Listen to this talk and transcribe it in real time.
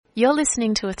You're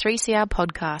listening to a 3CR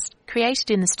podcast created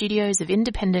in the studios of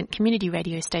independent community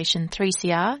radio station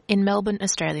 3CR in Melbourne,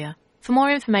 Australia. For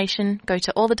more information, go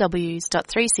to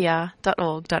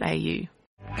allthews.3cr.org.au.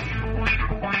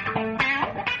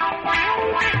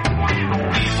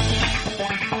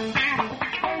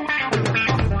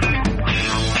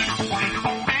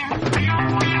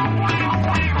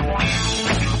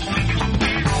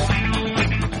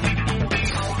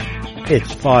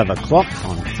 It's 5 o'clock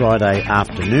on Friday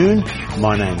afternoon.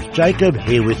 My name's Jacob,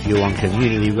 here with you on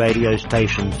community radio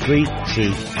station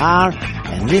 3CR,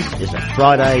 and this is a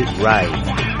Friday Rave.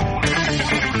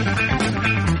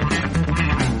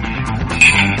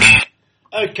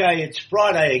 Okay, it's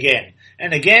Friday again,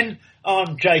 and again,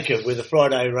 I'm Jacob with a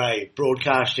Friday Rave,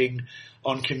 broadcasting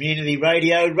on community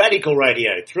radio, Radical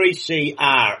Radio,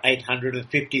 3CR,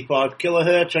 855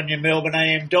 kilohertz on your Melbourne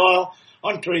AM dial,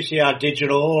 on 3CR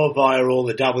Digital or via all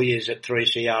the W's at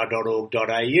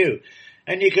 3cr.org.au.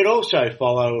 And you can also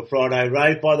follow a Friday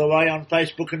Rave, by the way, on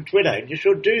Facebook and Twitter, and you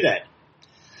should do that.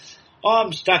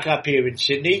 I'm stuck up here in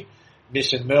Sydney,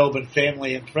 missing Melbourne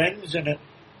family and friends, and it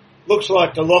looks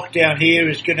like the lockdown here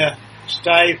is going to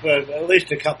stay for at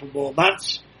least a couple more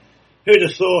months. Who'd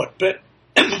have thought? But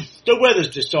the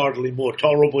weather's decidedly more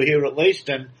tolerable here at least,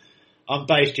 and I'm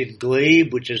based in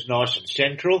Glebe, which is nice and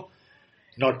central.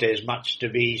 Not there's much to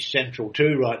be central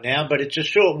to right now, but it's a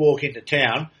short walk into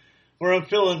town where I'm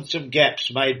filling some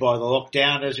gaps made by the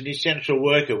lockdown as an essential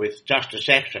worker with Justice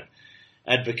Action,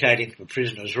 advocating for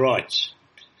prisoners' rights.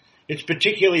 It's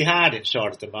particularly hard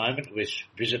inside at the moment with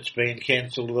visits being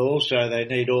cancelled and all, so they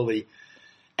need all the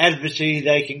advocacy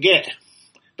they can get.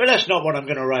 But that's not what I'm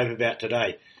going to rave about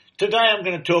today. Today I'm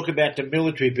going to talk about the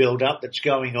military build-up that's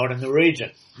going on in the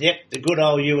region. Yep, the good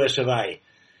old US of A,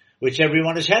 which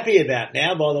everyone is happy about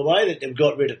now, by the way, that they've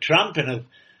got rid of Trump and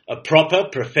a proper,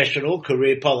 professional,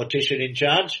 career politician in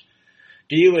charge.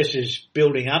 The US is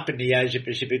building up in the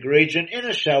Asia-Pacific region in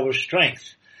a show of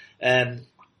strength in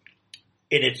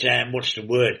its,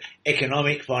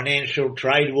 economic, financial,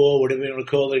 trade war, whatever you want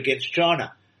to call it, against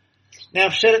China. Now,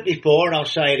 I've said it before and I'll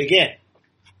say it again.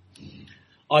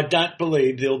 I don't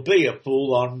believe there'll be a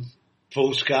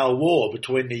full-scale war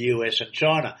between the US and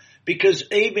China. Because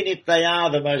even if they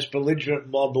are the most belligerent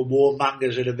mob of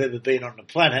warmongers that have ever been on the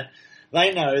planet,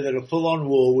 they know that a full-on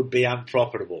war would be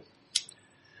unprofitable.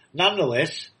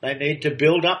 Nonetheless, they need to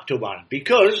build up to one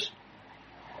because,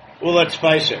 well, let's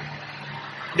face it,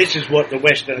 this is what the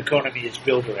Western economy is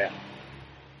built around.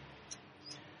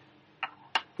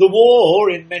 The war,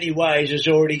 in many ways, is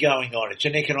already going on. It's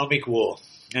an economic war.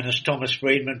 And as Thomas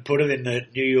Friedman put it in the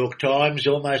New York Times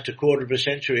almost a quarter of a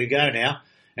century ago now,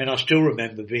 and I still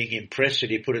remember being impressed that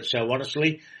he put it so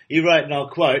honestly. He wrote, and I'll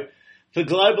quote, "For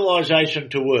globalisation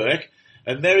to work,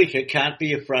 America can't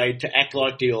be afraid to act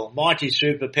like the almighty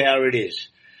superpower it is.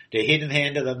 The hidden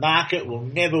hand of the market will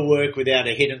never work without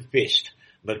a hidden fist.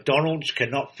 McDonald's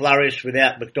cannot flourish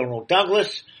without McDonnell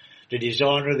Douglas, the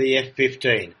designer of the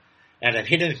F-15. And a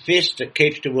hidden fist that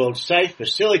keeps the world safe for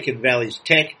Silicon Valley's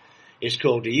tech is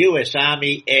called the US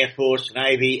Army, Air Force,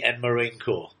 Navy and Marine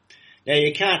Corps." Now,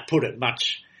 you can't put it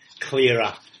much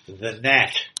clearer than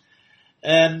that.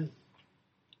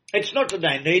 It's not that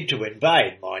they need to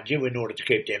invade, mind you, in order to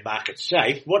keep their market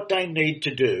safe. What they need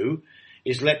to do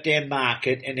is let their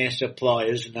market and their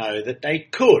suppliers know that they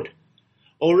could,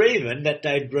 or even that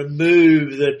they'd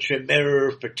remove the chimera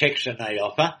of protection they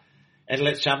offer and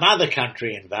let some other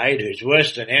country invade, who's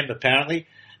worse than them apparently.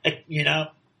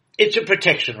 It's a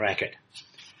protection racket.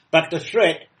 But the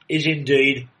threat is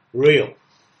indeed real.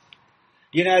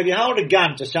 You know, if you hold a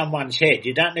gun to someone's head,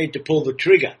 you don't need to pull the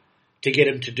trigger to get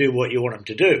them to do what you want them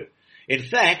to do. In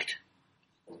fact,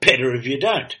 better if you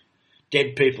don't.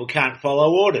 Dead people can't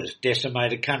follow orders.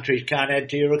 Decimated countries can't add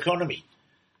to your economy.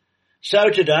 So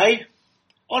today,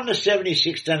 on the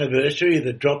 76th anniversary of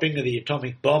the dropping of the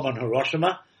atomic bomb on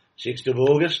Hiroshima, 6th of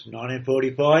August,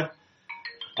 1945,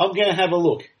 I'm going to have a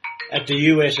look at the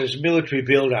US's military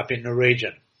build-up in the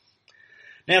region.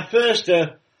 Now, first,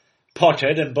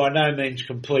 potted and by no means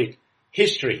complete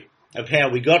history of how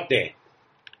we got there.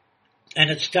 And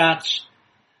it starts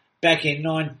back in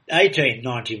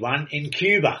 1891 in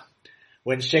Cuba,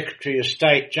 when Secretary of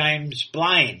State James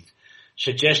Blaine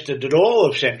suggested that all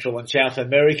of Central and South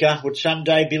America would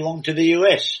someday belong to the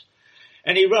US.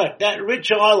 And he wrote, "That rich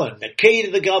island, the key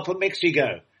to the Gulf of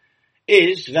Mexico,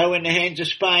 is, though in the hands of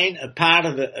Spain, a part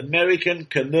of the American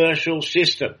commercial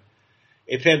system.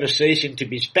 If ever ceasing to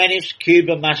be Spanish,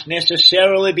 Cuba must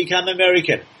necessarily become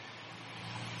American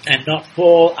and not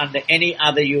fall under any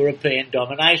other European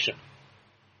domination."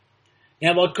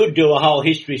 Now, I could do a whole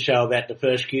history show about the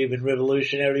first Cuban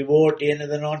Revolutionary War at the end of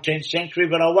the 19th century,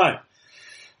 but I won't.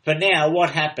 For now,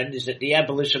 what happened is that the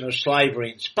abolition of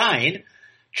slavery in Spain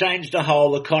changed the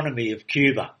whole economy of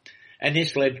Cuba, and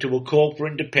this led to a call for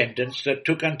independence that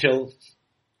took until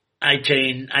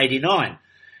 1889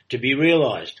 to be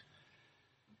realised.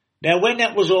 Now, when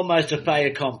that was almost a fait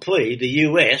accompli, the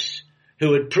US,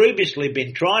 who had previously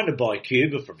been trying to buy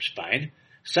Cuba from Spain,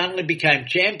 suddenly became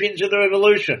champions of the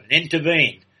revolution and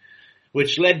intervened,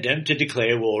 which led them to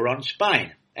declare war on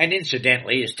Spain, and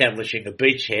incidentally establishing a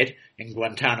beachhead in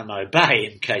Guantanamo Bay.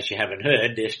 In case you haven't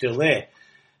heard, they're still there.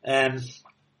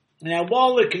 Now,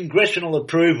 while the congressional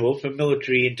approval for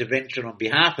military intervention on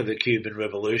behalf of the Cuban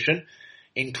Revolution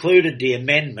included the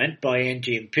amendment by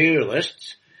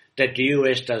anti-imperialists that the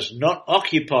US does not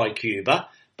occupy Cuba,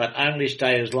 but only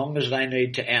stay as long as they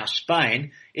need to oust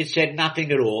Spain, it said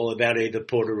nothing at all about either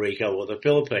Puerto Rico or the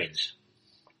Philippines.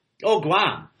 Or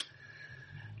Guam.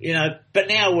 But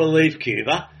now we'll leave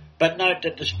Cuba, but note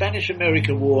that the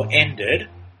Spanish-American War ended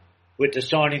with the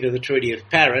signing of the Treaty of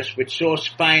Paris, which saw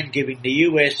Spain giving the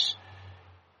US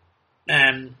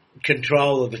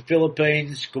control of the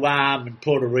Philippines, Guam and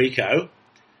Puerto Rico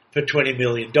for $20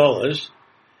 million,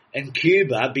 and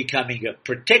Cuba becoming a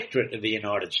protectorate of the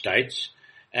United States,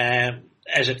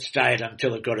 as it stayed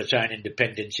until it got its own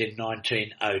independence in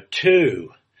 1902.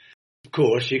 Of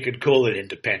course, you could call it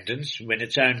independence when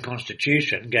its own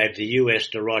constitution gave the US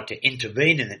the right to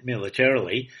intervene in it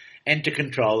militarily and to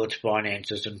control its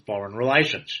finances and foreign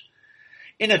relations.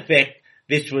 In effect,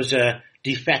 this was a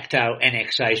de facto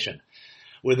annexation,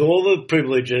 with all the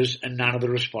privileges and none of the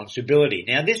responsibility.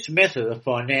 Now, this method of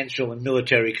financial and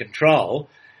military control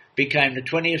became the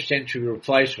 20th century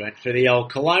replacement for the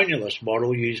old colonialist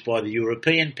model used by the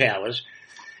European powers,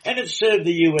 and it served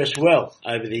the US well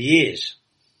over the years.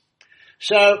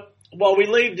 So, while we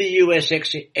leave the US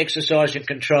exercising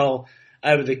control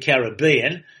over the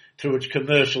Caribbean through its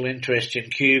commercial interests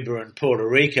in Cuba and Puerto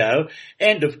Rico,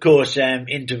 and of course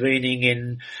intervening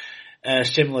in a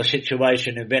similar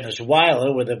situation in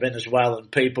Venezuela, where the Venezuelan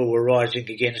people were rising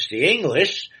against the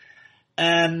English,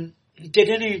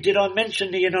 did I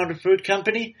mention the United Fruit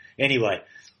Company? Anyway,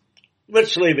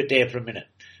 let's leave it there for a minute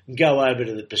and go over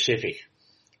to the Pacific.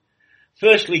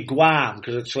 Firstly, Guam,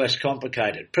 because it's less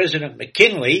complicated. President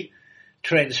McKinley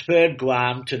transferred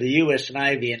Guam to the US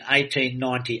Navy in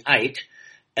 1898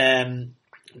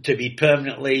 to be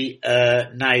permanently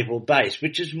a naval base,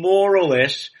 which is more or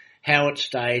less how it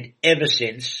stayed ever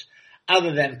since,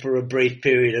 other than for a brief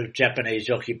period of Japanese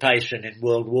occupation in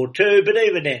World War II, but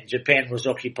even then Japan was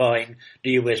occupying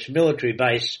the US military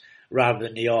base rather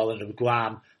than the island of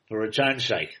Guam for its own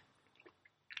sake.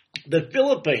 The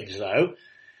Philippines, though,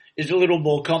 is a little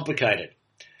more complicated.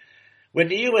 When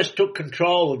the US took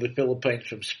control of the Philippines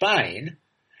from Spain,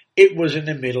 it was in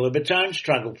the middle of its own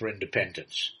struggle for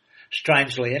independence.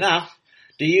 Strangely enough,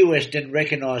 the US didn't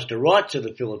recognise the rights of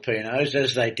the Filipinos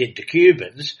as they did the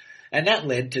Cubans, and that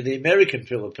led to the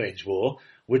American-Philippines War,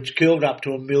 which killed up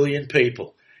to 1 million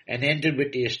people and ended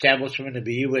with the establishment of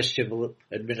the US civil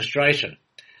administration.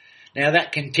 Now,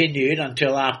 that continued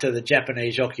until after the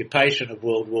Japanese occupation of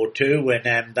World War II, when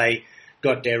they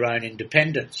got their own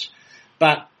independence.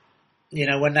 But,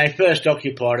 when they first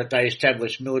occupied it, they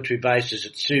established military bases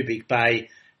at Subic Bay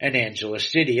and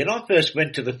Angeles City. And I first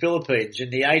went to the Philippines in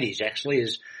the 80s, actually,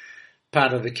 as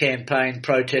part of the campaign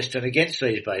protesting against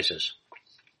these bases.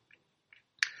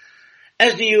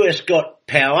 As the US got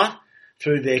power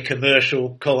through their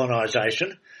commercial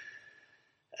colonisation,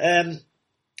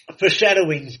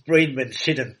 foreshadowing Friedman's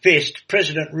hidden fist,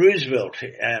 President Roosevelt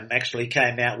actually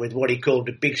came out with what he called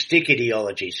the big stick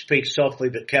ideology: speak softly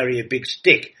but carry a big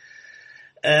stick.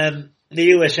 The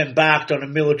US embarked on a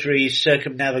military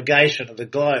circumnavigation of the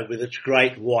globe with its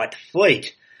Great White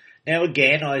Fleet. Now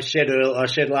again, I said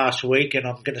last week, and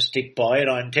I'm going to stick by it,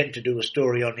 I intend to do a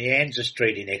story on the Anzus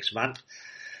Treaty next month,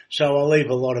 so I'll leave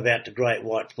a lot about the Great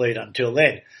White Fleet until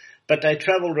then. But they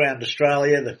travelled around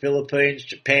Australia, the Philippines,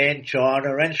 Japan,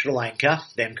 China and Sri Lanka,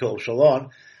 them called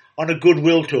Ceylon, on a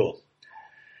goodwill tour.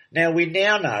 Now we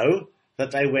now know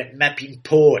that they went mapping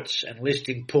ports and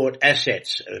listing port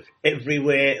assets of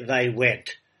everywhere they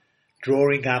went,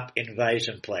 drawing up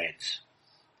invasion plans.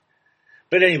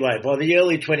 But anyway, by the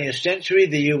early 20th century,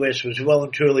 the US was well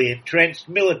and truly entrenched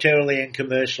militarily and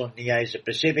commercially in the Asia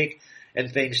Pacific, and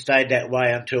things stayed that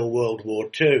way until World War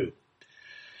II.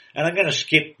 And I'm going to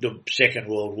skip the Second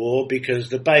World War because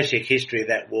the basic history of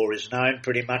that war is known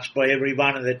pretty much by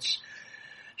everyone, and it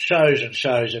shows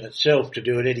in itself to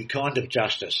do it any kind of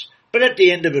justice. But at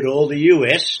the end of it all, the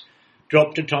US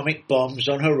dropped atomic bombs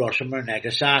on Hiroshima and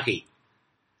Nagasaki.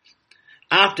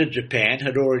 after Japan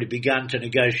had already begun to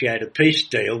negotiate a peace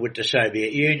deal with the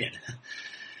Soviet Union.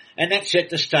 And that set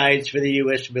the stage for the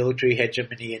US military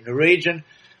hegemony in the region,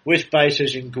 with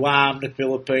bases in Guam, the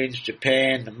Philippines,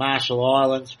 Japan, the Marshall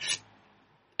Islands,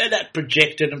 and that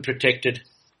projected and protected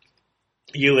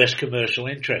US commercial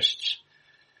interests.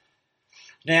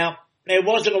 Now, there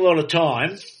wasn't a lot of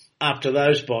time after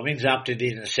those bombings, after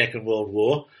the Second World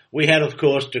War. We had, of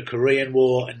course, the Korean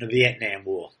War and the Vietnam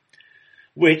War,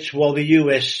 which, while the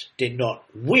US did not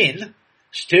win,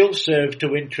 still served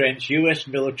to entrench US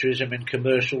militarism and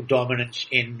commercial dominance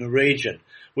in the region,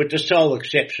 with the sole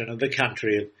exception of the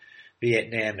country of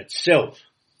Vietnam itself.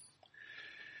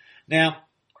 Now,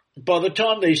 by the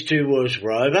time these two wars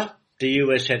were over, the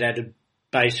US had added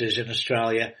bases in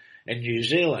Australia and New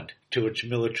Zealand to its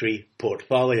military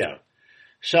portfolio.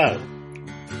 So,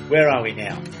 where are we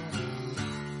now?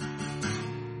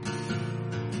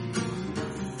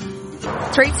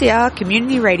 3CR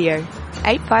Community Radio,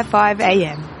 855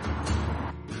 AM.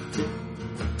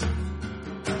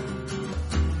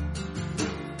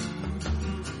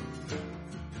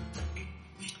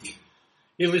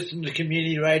 You listen to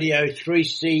Community Radio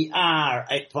 3CR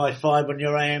 855 on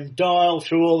your AM dial,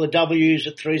 through all the W's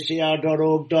at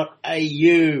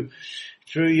 3cr.org.au,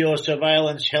 through your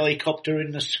surveillance helicopter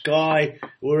in the sky,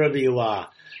 wherever you are.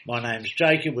 My name's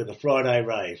Jacob with the Friday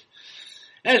Rave.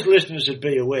 As listeners would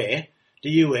be aware,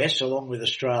 the US, along with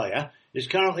Australia, is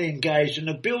currently engaged in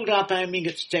a build-up aiming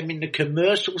at stemming the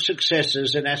commercial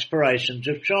successes and aspirations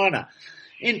of China.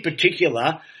 In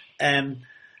particular,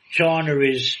 China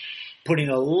is putting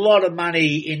a lot of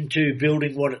money into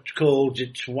building what it calls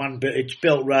its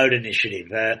Belt Road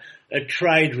Initiative, a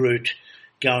trade route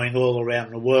going all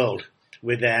around the world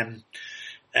with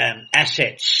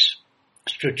assets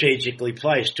strategically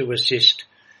placed to assist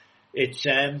its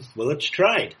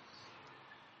trade.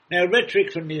 Now,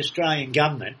 rhetoric from the Australian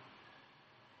government,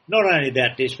 not only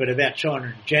about this but about China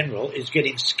in general, is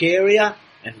getting scarier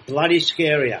and bloody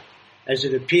scarier, as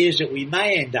it appears that we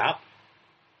may end up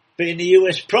being the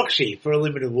US proxy for a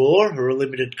limited war or a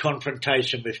limited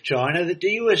confrontation with China that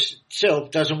the US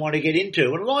itself doesn't want to get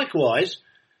into. And likewise,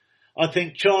 I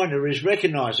think China is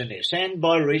recognising this, and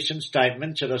by recent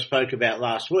statements that I spoke about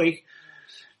last week,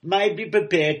 may be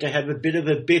prepared to have a bit of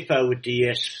a biffo with the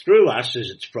US through us as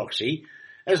its proxy,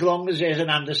 as long as there's an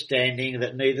understanding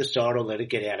that neither side will let it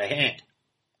get out of hand.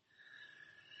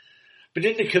 But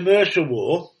in the commercial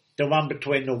war, the one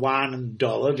between the yuan and the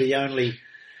dollar, the only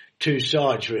two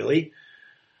sides really,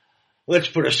 let's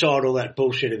put aside all that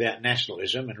bullshit about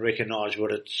nationalism and recognise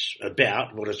what it's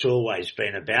about, what it's always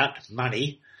been about,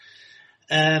 money.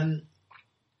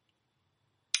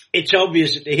 It's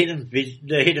obvious that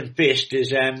the hidden fist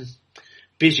is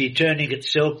busy turning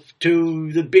itself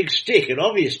to the big stick, an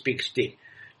obvious big stick,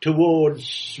 towards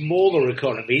smaller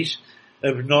economies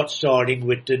of not siding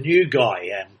with the new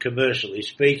guy, commercially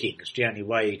speaking. It's the only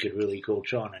way you could really call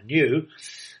China new.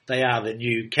 They are the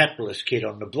new capitalist kid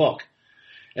on the block.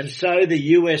 And so the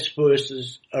US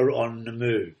forces are on the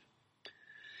move.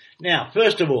 Now,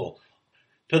 first of all,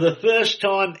 for the first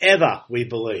time ever, we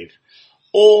believe,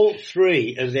 all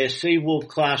three of their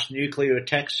Seawolf-class nuclear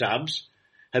attack subs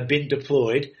have been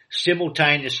deployed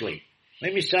simultaneously.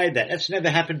 Let me say that. That's never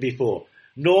happened before.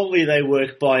 Normally they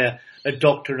work by a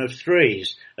doctrine of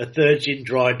threes. A third's in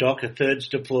dry dock, a third's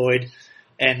deployed,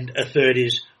 and a third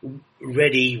is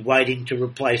ready, waiting to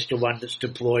replace the one that's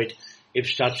deployed if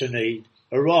such a need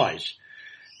arise.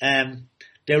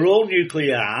 They're all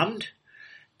nuclear armed,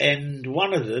 and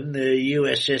one of them, the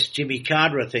USS Jimmy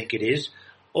Carter, I think it is,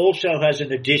 also has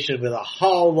an addition with a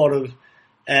whole lot of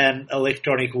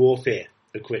electronic warfare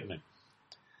equipment.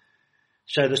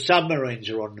 So the submarines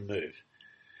are on the move.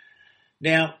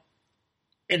 Now,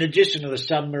 in addition to the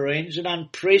submarines, an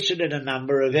unprecedented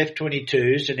number of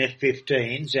F-22s and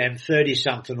F-15s, and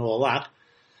 30-something all up,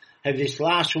 have this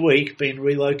last week been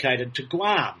relocated to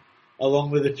Guam, along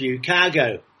with a few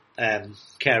cargo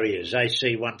carriers,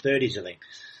 AC-130s, I think.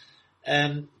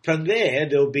 From there,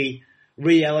 they'll be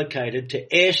reallocated to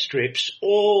airstrips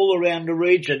all around the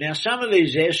region. Now, some of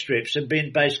these airstrips have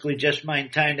been basically just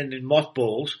maintained in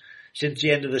mothballs since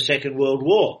the end of the Second World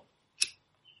War,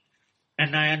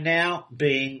 and they are now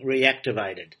being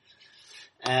reactivated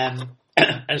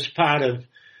as part of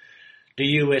the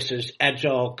US's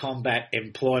Agile Combat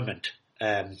Employment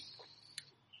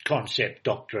concept,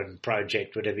 doctrine,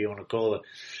 project, whatever you want to call it.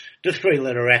 The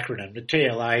three-letter acronym, the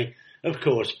TLA, of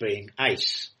course, being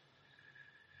ACE.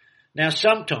 Now,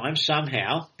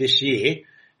 somehow, this year,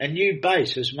 a new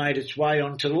base has made its way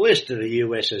onto the list of the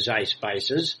US's ACE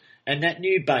bases, and that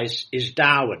new base is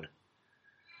Darwin.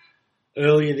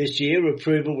 Earlier this year,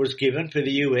 approval was given for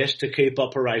the US to keep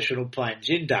operational planes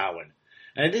in Darwin.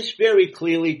 And this very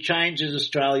clearly changes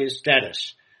Australia's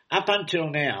status. Up until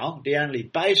now, the only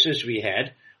bases we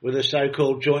had were the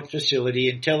so-called Joint Facility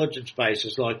Intelligence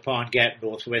bases like Pine Gap,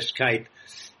 Northwest Cape,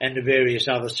 and the various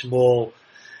other small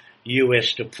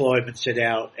US deployments at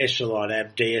our Echelon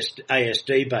and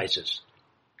ASD bases.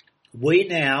 We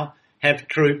now have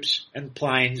troops and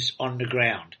planes on the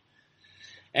ground.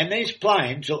 And these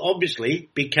planes will obviously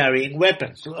be carrying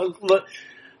weapons. Look,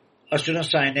 I shouldn't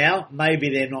say now, maybe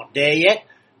they're not there yet,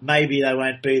 maybe they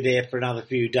won't be there for another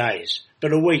few days,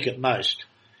 but a week at most.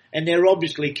 And they're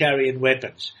obviously carrying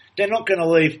weapons. They're not going to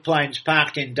leave planes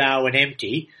parked in Darwin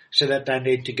empty so that they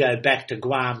need to go back to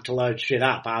Guam to load shit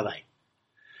up, are they?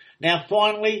 Now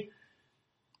finally,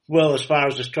 well, as far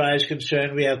as Australia's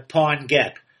concerned, we have Pine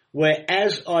Gap, where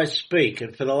as I speak,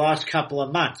 and for the last couple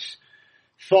of months,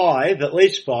 at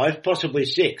least five, possibly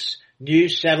 6, new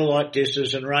satellite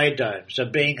dishes and radomes are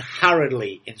being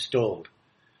hurriedly installed.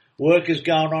 Work is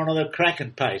going on at a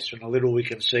cracking pace from the little we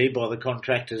can see by the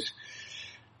contractors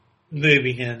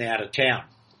moving in and out of town.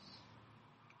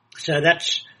 So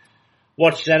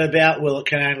what's that about? Well,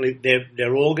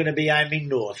 they're all going to be aiming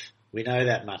north. We know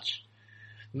that much.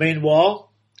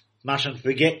 Meanwhile, mustn't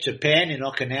forget Japan in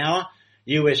Okinawa,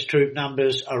 US troop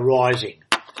numbers are rising.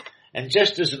 And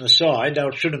just as an aside, though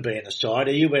it shouldn't be an aside,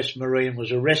 a US Marine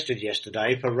was arrested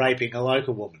yesterday for raping a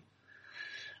local woman.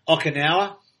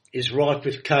 Okinawa is rife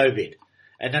with COVID,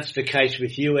 and that's the case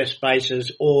with US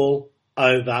bases all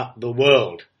over the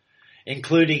world,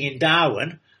 including in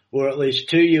Darwin, where at least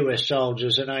 2 US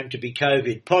soldiers are known to be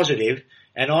COVID positive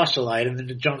and isolated in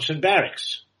the Johnson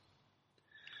barracks.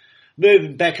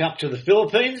 Moving back up to the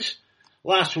Philippines,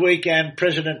 last week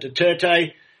President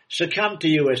Duterte succumbed to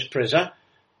US pressure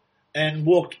and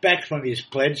walked back from his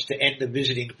pledge to end the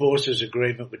visiting forces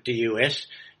agreement with the US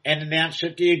and announced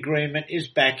that the agreement is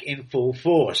back in full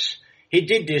force. He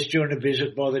did this during a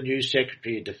visit by the new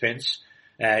Secretary of Defense,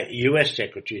 US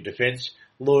Secretary of Defense,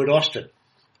 Lloyd Austin.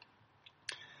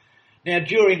 Now,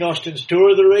 during Austin's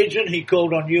tour of the region, he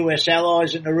called on US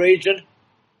allies in the region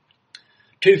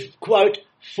to, quote,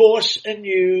 force a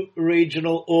new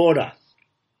regional order.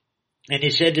 And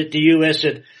he said that the US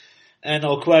had, and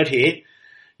I'll quote here,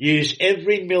 use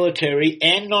every military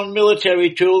and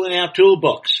non-military tool in our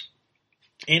toolbox,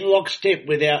 in lockstep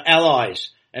with our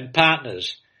allies and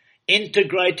partners.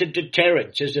 Integrated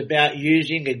deterrence is about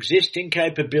using existing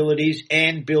capabilities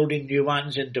and building new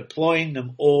ones and deploying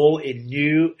them all in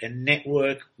new and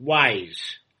network ways.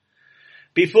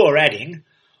 Before adding,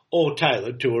 all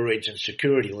tailored to a region's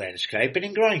security landscape and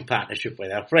in growing partnership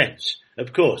with our friends.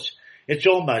 Of course, it's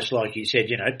almost like he said,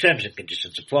 terms and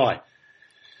conditions apply.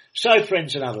 So,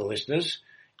 friends and other listeners,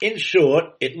 in short,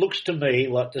 it looks to me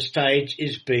like the stage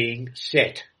is being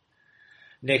set.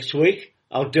 Next week,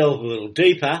 I'll delve a little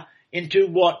deeper into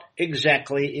what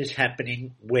exactly is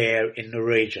happening where in the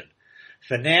region.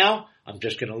 For now, I'm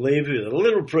just going to leave you with a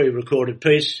little pre-recorded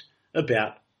piece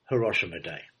about Hiroshima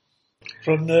Day.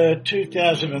 From the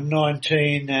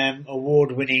 2019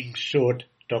 award-winning short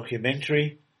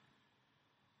documentary,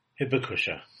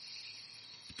 Hibakusha.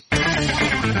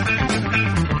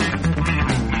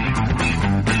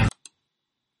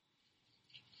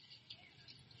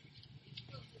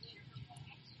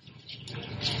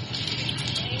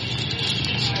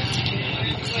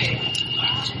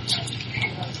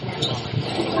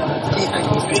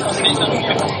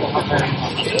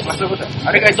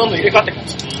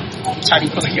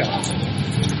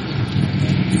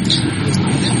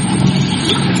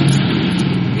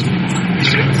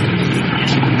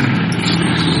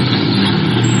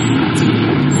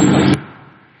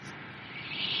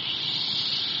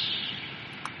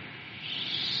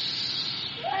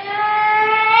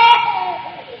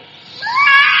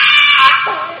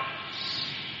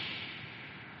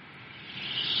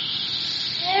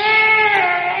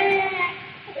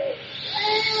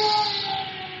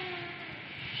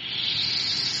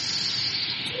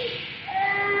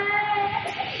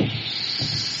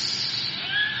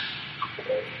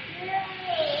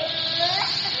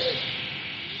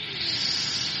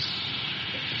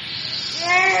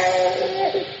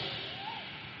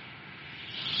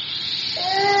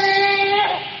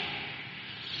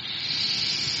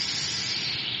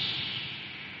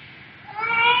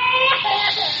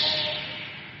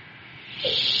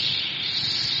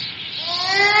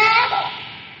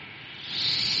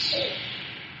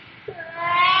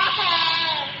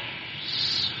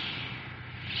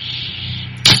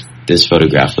 This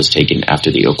photograph was taken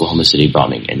after the Oklahoma City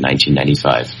bombing in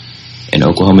 1995. An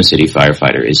Oklahoma City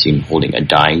firefighter is seen holding a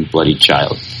dying, bloody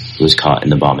child who was caught in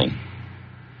the bombing.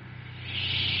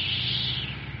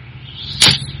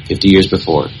 50 years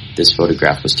before, this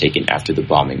photograph was taken after the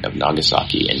bombing of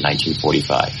Nagasaki in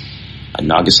 1945. A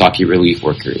Nagasaki relief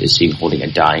worker is seen holding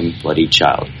a dying, bloody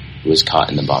child who was caught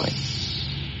in the bombing.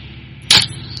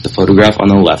 The photograph on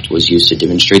the left was used to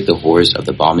demonstrate the horrors of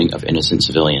the bombing of innocent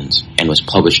civilians and was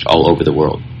published all over the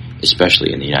world,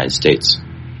 especially in the United States.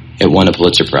 It won a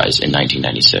Pulitzer Prize in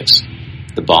 1996.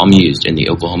 The bomb used in the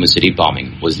Oklahoma City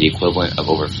bombing was the equivalent of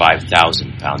over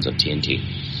 5,000 pounds of TNT.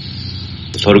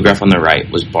 The photograph on the right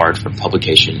was barred from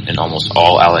publication in almost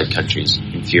all Allied countries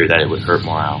in fear that it would hurt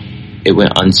morale. It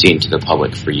went unseen to the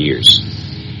public for years.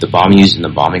 The bomb used in the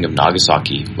bombing of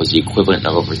Nagasaki was the equivalent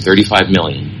of over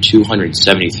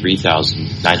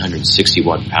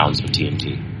 35,273,961 pounds of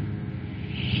TNT.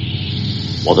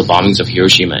 While the bombings of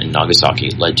Hiroshima and Nagasaki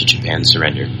led to Japan's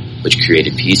surrender, which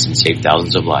created peace and saved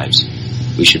thousands of lives,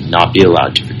 we should not be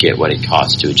allowed to forget what it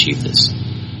cost to achieve this.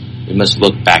 We must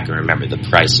look back and remember the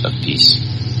price of peace.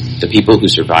 The people who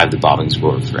survived the bombings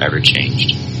were forever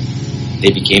changed.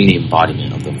 They became the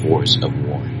embodiment of the horrors of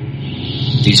war.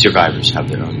 These survivors have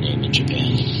their own name in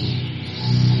Japan.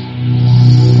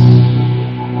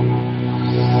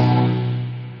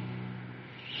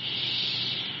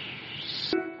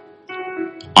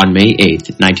 On May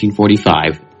 8,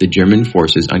 1945, the German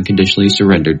forces unconditionally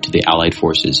surrendered to the Allied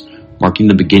forces, marking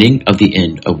the beginning of the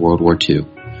end of World War II.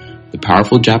 The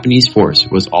powerful Japanese force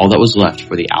was all that was left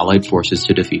for the Allied forces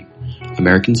to defeat.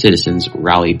 American citizens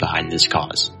rallied behind this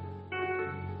cause.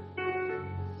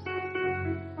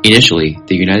 Initially,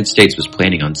 the United States was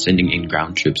planning on sending in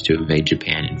ground troops to invade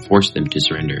Japan and force them to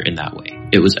surrender in that way.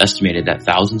 It was estimated that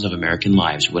thousands of American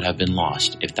lives would have been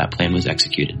lost if that plan was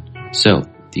executed. So,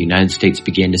 the United States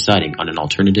began deciding on an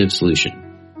alternative solution.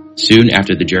 Soon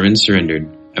after the Germans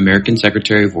surrendered, American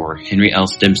Secretary of War Henry L.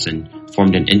 Stimson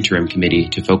formed an interim committee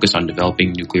to focus on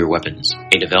developing nuclear weapons,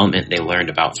 a development they learned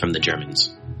about from the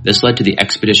Germans. This led to the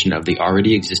expedition of the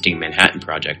already existing Manhattan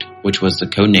Project, which was the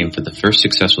code name for the first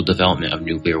successful development of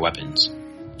nuclear weapons.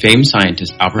 Famed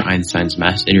scientist Albert Einstein's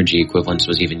mass energy equivalence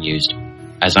was even used,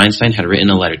 as Einstein had written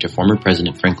a letter to former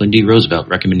President Franklin D. Roosevelt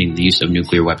recommending the use of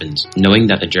nuclear weapons, knowing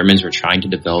that the Germans were trying to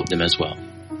develop them as well.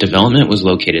 Development was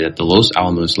located at the Los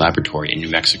Alamos Laboratory in New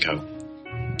Mexico.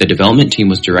 The development team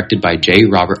was directed by J.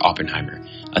 Robert Oppenheimer,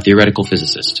 a theoretical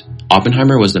physicist.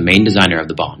 Oppenheimer was the main designer of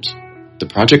the bombs. The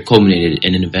project culminated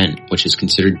in an event which is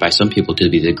considered by some people to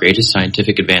be the greatest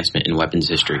scientific advancement in weapons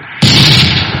history.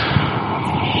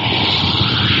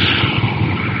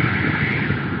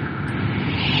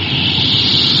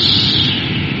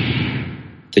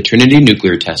 The Trinity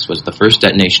nuclear test was the first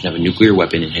detonation of a nuclear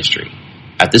weapon in history.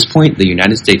 At this point, the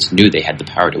United States knew they had the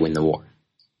power to win the war.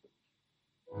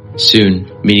 Soon,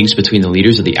 meetings between the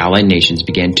leaders of the Allied nations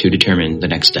began to determine the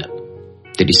next step.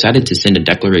 They decided to send a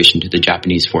declaration to the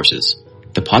Japanese forces.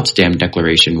 The Potsdam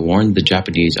Declaration warned the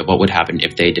Japanese of what would happen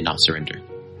if they did not surrender.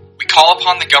 We call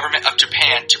upon the government of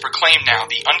Japan to proclaim now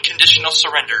the unconditional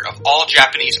surrender of all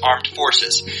Japanese armed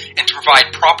forces and to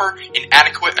provide proper and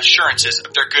adequate assurances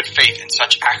of their good faith in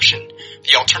such action.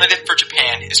 The alternative for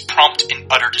Japan is prompt and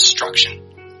utter destruction.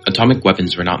 Atomic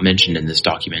weapons were not mentioned in this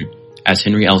document, as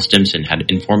Henry L. Stimson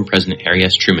had informed President Harry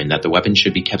S. Truman that the weapons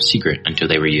should be kept secret until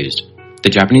they were used. The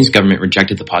Japanese government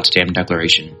rejected the Potsdam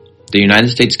Declaration. The United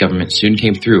States government soon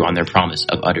came through on their promise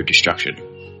of utter destruction.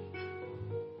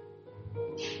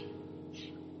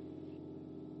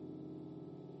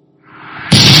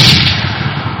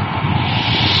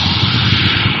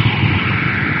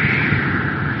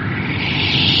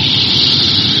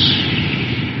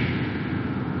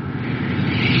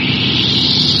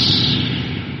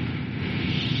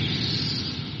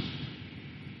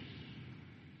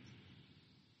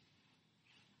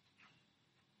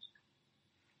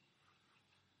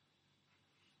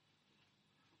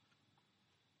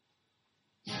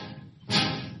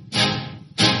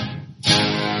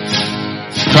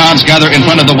 Crowds gather in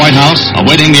front of the White House,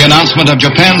 awaiting the announcement of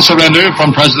Japan's surrender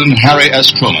from President Harry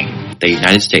S. Truman. The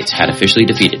United States had officially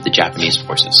defeated the Japanese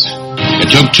forces.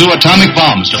 It took 2 atomic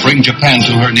bombs to bring Japan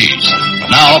to her knees. But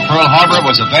now Pearl Harbor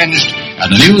was avenged, and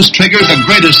the news triggered the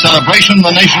greatest celebration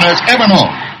the nation has ever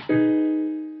known.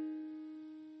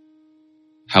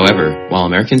 However, while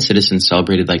American citizens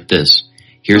celebrated like this,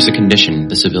 here's the condition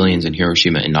the civilians in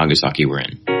Hiroshima and Nagasaki were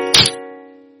in.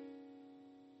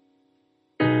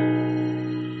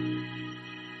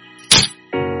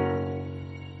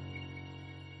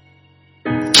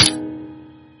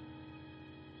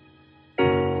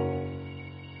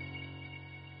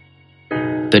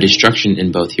 The destruction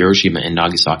in both Hiroshima and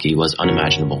Nagasaki was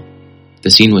unimaginable. The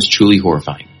scene was truly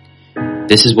horrifying.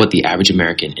 This is what the average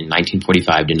American in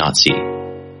 1945 did not see.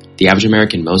 The average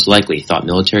American most likely thought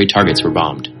military targets were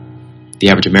bombed. The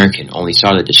average American only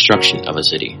saw the destruction of a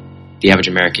city. The average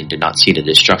American did not see the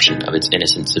destruction of its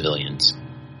innocent civilians.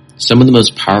 Some of the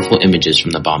most powerful images from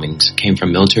the bombings came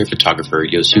from military photographer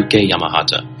Yosuke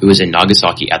Yamahata, who was in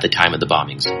Nagasaki at the time of the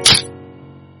bombings.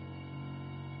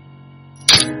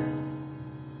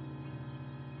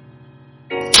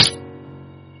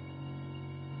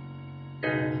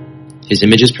 His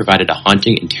images provided a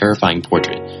haunting and terrifying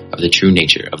portrait of the true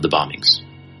nature of the bombings.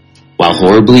 While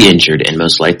horribly injured and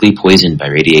most likely poisoned by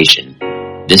radiation,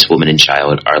 this woman and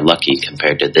child are lucky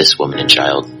compared to this woman and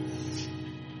child.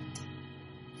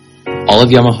 All of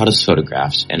Yamahata's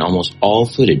photographs and almost all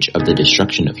footage of the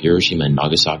destruction of Hiroshima and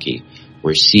Nagasaki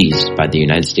were seized by the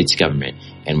United States government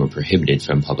and were prohibited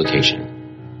from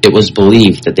publication. It was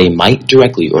believed that they might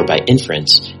directly or by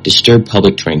inference disturb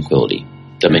public tranquility.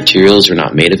 The materials were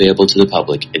not made available to the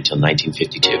public until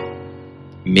 1952.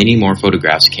 Many more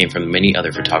photographs came from many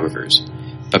other photographers,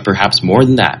 but perhaps more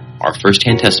than that are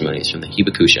first-hand testimonies from the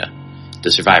Hibakusha, the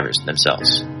survivors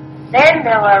themselves. Then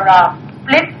there were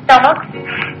split stomachs,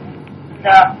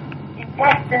 the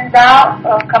intestines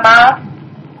come out,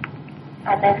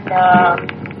 and then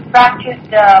fractured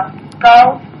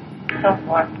skulls, and so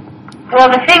forth. Well,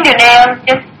 the fingernails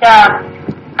just,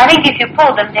 I think if you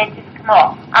pull them, they just come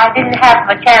off. I didn't have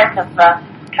a chance of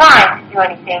trying to do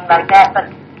anything like that, but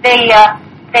they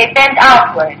bent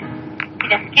outward.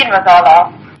 The skin was all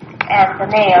off, and the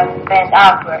nails bent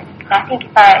outward. I think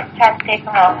if I tried to take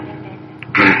them off, they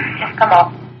just come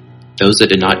off. Those that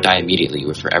did not die immediately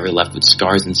were forever left with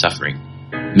scars and suffering.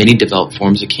 Many developed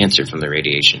forms of cancer from the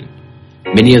radiation.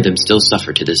 Many of them still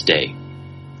suffer to this day.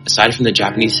 Aside from the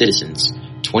Japanese citizens,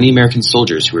 20 American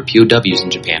soldiers who were POWs in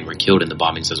Japan were killed in the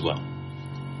bombings as well.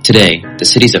 Today, the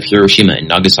cities of Hiroshima and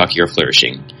Nagasaki are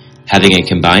flourishing, having a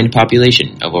combined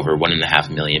population of over 1.5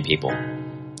 million people.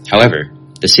 However,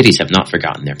 the cities have not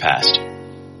forgotten their past.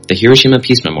 The Hiroshima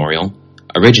Peace Memorial,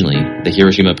 originally the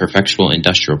Hiroshima Prefectural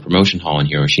Industrial Promotion Hall in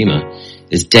Hiroshima,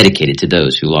 is dedicated to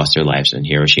those who lost their lives in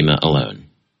Hiroshima alone.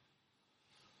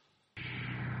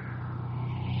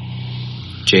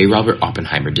 J. Robert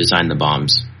Oppenheimer designed the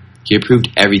bombs. He approved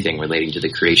everything relating to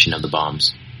the creation of the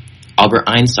bombs. Albert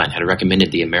Einstein had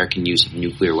recommended the American use of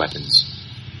nuclear weapons.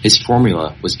 His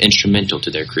formula was instrumental to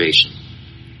their creation.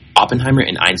 Oppenheimer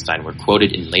and Einstein were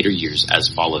quoted in later years as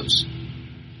follows.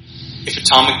 If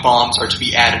atomic bombs are to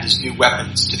be added as new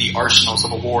weapons to the arsenals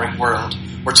of a warring world,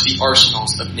 or to the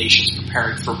arsenals of nations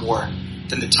preparing for war,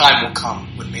 then the time will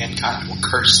come when mankind will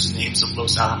curse the names of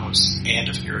Los Alamos and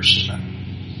of Hiroshima.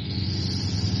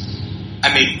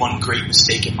 I made one great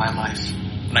mistake in my life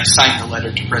when I signed the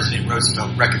letter to President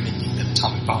Roosevelt recommending that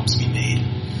atomic bombs be made.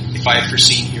 If I had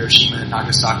foreseen Hiroshima and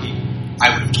Nagasaki, I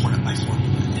would have torn up my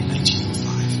formula in 1905.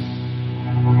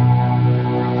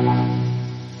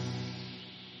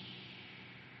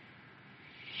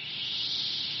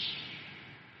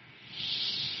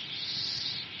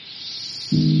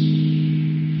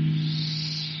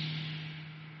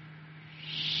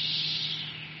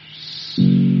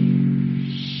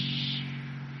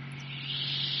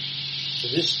 To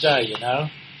this day,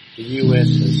 the US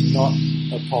has not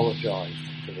apologised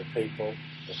to the people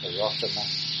of Hiroshima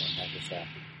and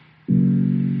Nagasaki.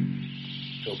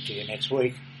 Talk to you next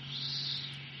week.